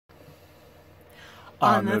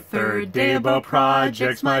On the third day of both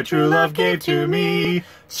projects my true love gave to me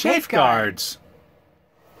Chafe guards.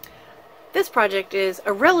 This project is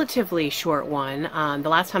a relatively short one. The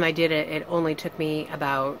last time I did it, it only took me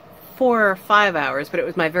about 4 or 5 hours, but it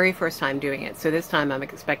was my very first time doing it. So this time I'm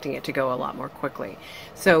expecting it to go a lot more quickly.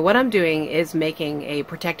 So what I'm doing is making a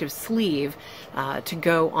protective sleeve to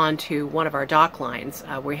go onto one of our dock lines.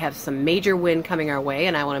 We have some major wind coming our way,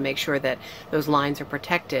 and I want to make sure that those lines are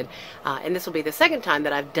protected. And this will be the second time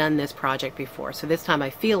that I've done this project before. So this time I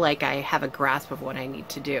feel like I have a grasp of what I need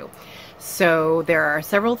to do. So there are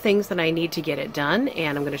several things that I need to get it done,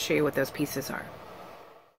 and I'm going to show you what those pieces are.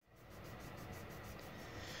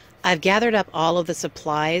 I've gathered up all of the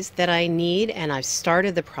supplies that I need, and I've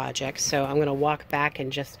started the project. So I'm going to walk back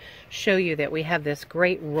and just show you that we have this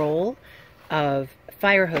great roll of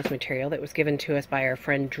fire hose material that was given to us by our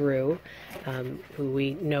friend Drew, who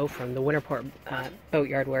we know from the Winterport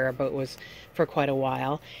boatyard where our boat was for quite a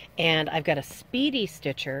while. And I've got a speedy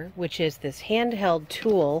stitcher, which is this handheld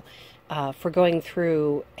tool for going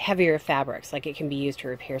through heavier fabrics. Like, it can be used to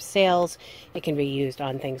repair sails, it can be used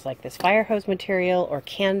on things like this fire hose material or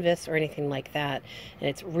canvas or anything like that, and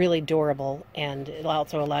it's really durable, and it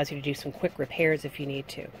also allows you to do some quick repairs if you need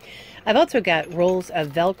to. I've also got rolls of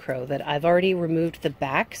Velcro that I've already removed the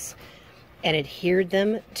backs and adhered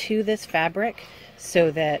them to this fabric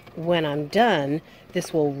so that when I'm done,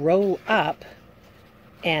 this will roll up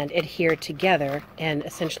and adhere together and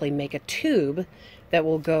essentially make a tube that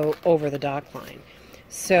will go over the dock line.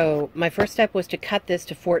 So my first step was to cut this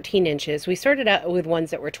to 14 inches. We started out with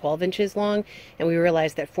ones that were 12 inches long, and we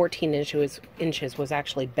realized that 14 inches was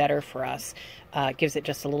actually better for us. It gives it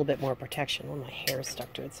just a little bit more protection. Well, my hair is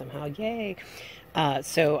stuck to it somehow, yay.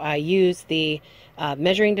 So I used the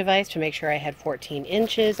measuring device to make sure I had 14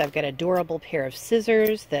 inches. I've got a durable pair of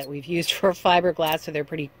scissors that we've used for fiberglass, so they're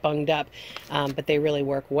pretty bunged up, but they really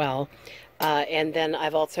work well. And then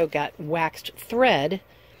I've also got waxed thread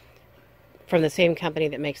from the same company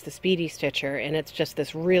that makes the Speedy Stitcher, and it's just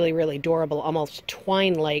this really, really durable, almost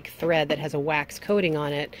twine-like thread that has a wax coating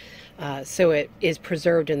on it, so it is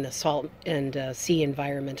preserved in the salt and sea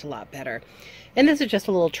environment a lot better. And this is just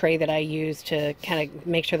a little tray that I use to kind of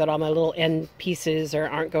make sure that all my little end pieces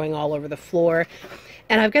aren't going all over the floor.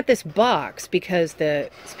 And I've got this box because the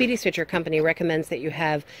Speedy Stitcher company recommends that you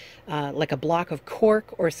have like a block of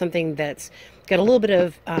cork or something that's got a little bit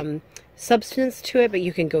of substance to it, but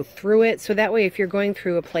you can go through it. So that way, if you're going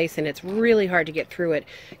through a place and it's really hard to get through it,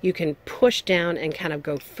 you can push down and kind of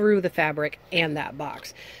go through the fabric and that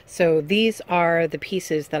box. So these are the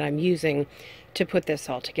pieces that I'm using to put this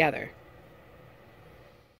all together.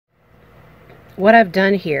 What I've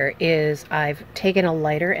done here is I've taken a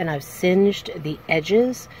lighter and I've singed the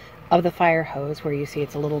edges of the fire hose where you see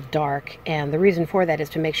it's a little dark, and the reason for that is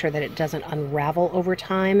to make sure that it doesn't unravel over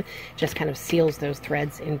time. It just kind of seals those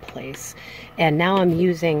threads in place. And now I'm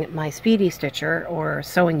using my Speedy Stitcher, or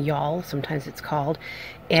sewing yawl sometimes it's called,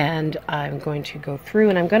 and I'm going to go through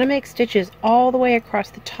and I'm going to make stitches all the way across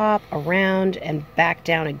the top, around, and back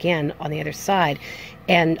down again on the other side.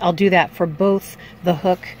 And I'll do that for both the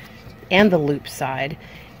hook and the loop side.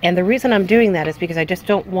 And the reason I'm doing that is because I just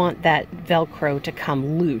don't want that Velcro to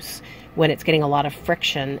come loose when it's getting a lot of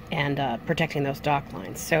friction and protecting those dock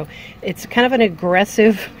lines. So it's kind of an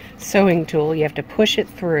aggressive sewing tool. You have to push it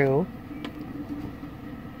through.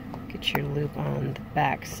 Get your loop on the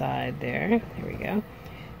back side there. There we go.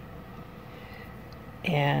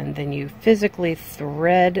 And then you physically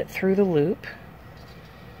thread through the loop.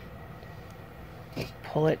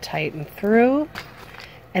 Pull it tight and through.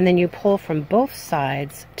 And then you pull from both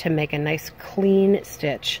sides to make a nice clean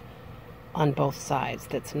stitch on both sides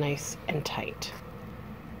that's nice and tight.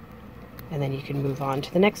 And then you can move on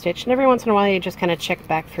to the next stitch. And every once in a while you just kind of check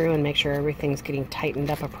back through and make sure everything's getting tightened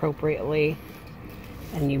up appropriately.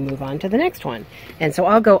 And you move on to the next one. And so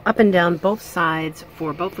I'll go up and down both sides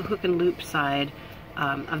for both the hook and loop side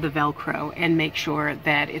of the Velcro and make sure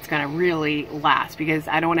that it's going to really last, because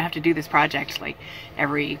I don't want to have to do this project like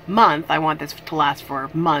every month. I want this to last for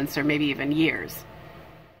months or maybe even years.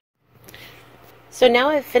 So now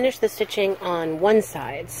I've finished the stitching on one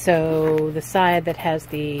side. So the side that has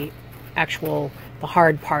the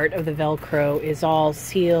hard part of the Velcro is all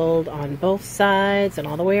sealed on both sides and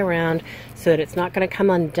all the way around, so that it's not going to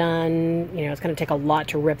come undone. You know, it's going to take a lot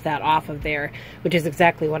to rip that off of there, which is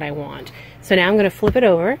exactly what I want. So now I'm going to flip it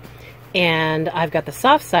over And I've got the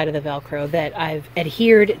soft side of the Velcro that I've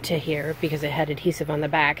adhered to here because it had adhesive on the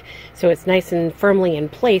back. So it's nice and firmly in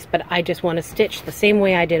place, but I just want to stitch the same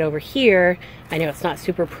way I did over here. I know it's not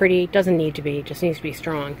super pretty, doesn't need to be, it just needs to be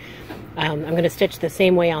strong. I'm going to stitch the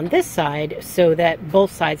same way on this side so that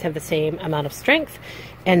both sides have the same amount of strength,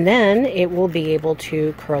 and then it will be able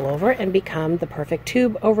to curl over and become the perfect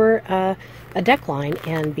tube over a deck line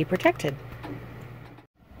and be protected.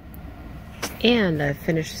 And I've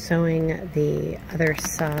finished sewing the other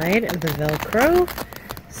side of the Velcro.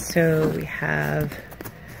 So we have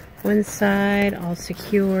one side all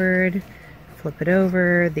secured, flip it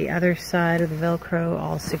over, the other side of the Velcro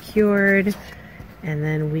all secured, and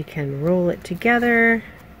then we can roll it together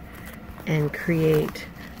and create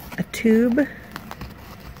a tube.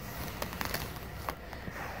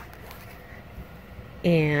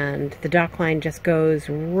 And the dock line just goes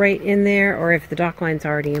right in there, or if the dock line's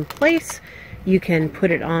already in place, you can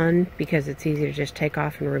put it on because it's easy to just take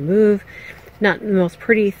off and remove. Not the most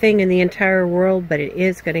pretty thing in the entire world, but it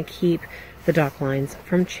is going to keep the dock lines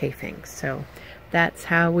from chafing. So that's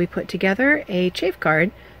how we put together a chafe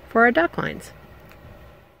guard for our dock lines.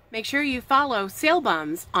 Make sure you follow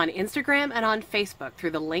Sailbums on Instagram and on Facebook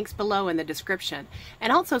through the links below in the description.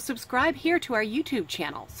 And also subscribe here to our YouTube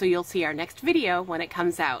channel so you'll see our next video when it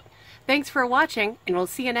comes out. Thanks for watching, and we'll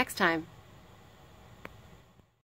see you next time.